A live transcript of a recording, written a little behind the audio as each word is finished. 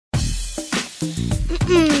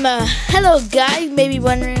Hello guys, you may be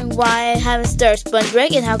wondering why I haven't started Sponge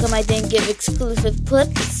Break and how come I didn't give exclusive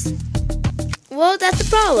clips. Well, that's the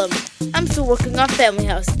problem. I'm still working on Family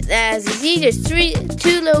House. As you see, there's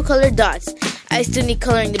two little colored dots. I still need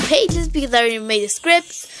coloring the pages because I already made the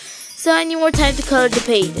scripts, so I need more time to color the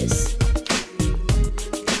pages.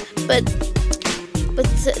 But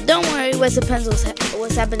don't worry what's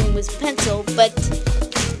happening with pencil, but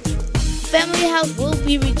Family House will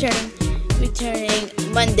be returning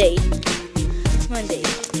Monday.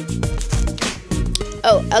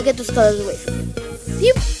 Oh, I'll get those colors away from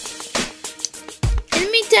you. In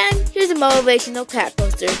the meantime, here's a motivational cat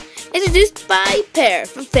poster introduced by Pear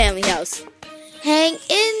from Family House. Hang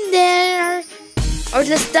in there or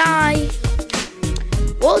just die.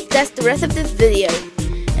 Well, that's the rest of this video.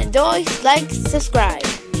 And always like, subscribe.